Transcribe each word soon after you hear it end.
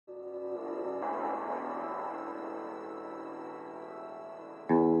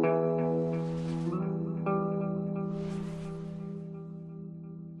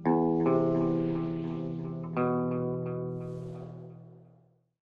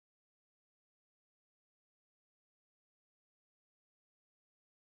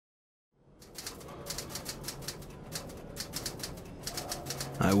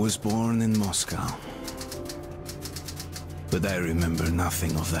I was born in Moscow, but I remember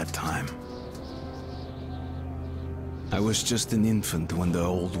nothing of that time. I was just an infant when the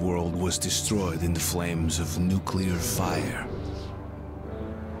old world was destroyed in the flames of nuclear fire.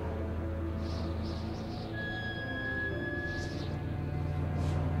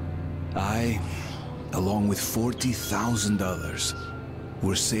 I, along with 40,000 others,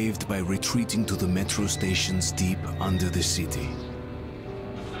 were saved by retreating to the metro stations deep under the city.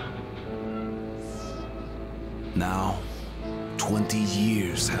 Now, 20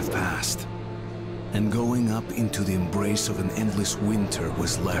 years have passed, and going up into the embrace of an endless winter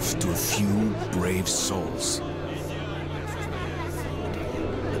was left to a few brave souls.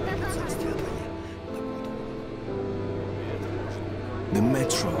 The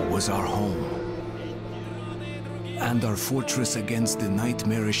metro was our home, and our fortress against the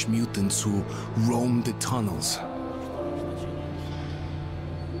nightmarish mutants who roamed the tunnels.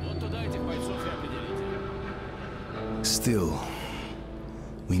 Still,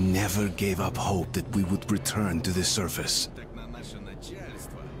 we never gave up hope that we would return to the surface.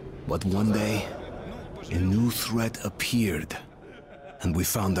 But one day, a new threat appeared, and we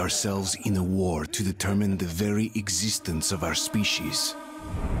found ourselves in a war to determine the very existence of our species.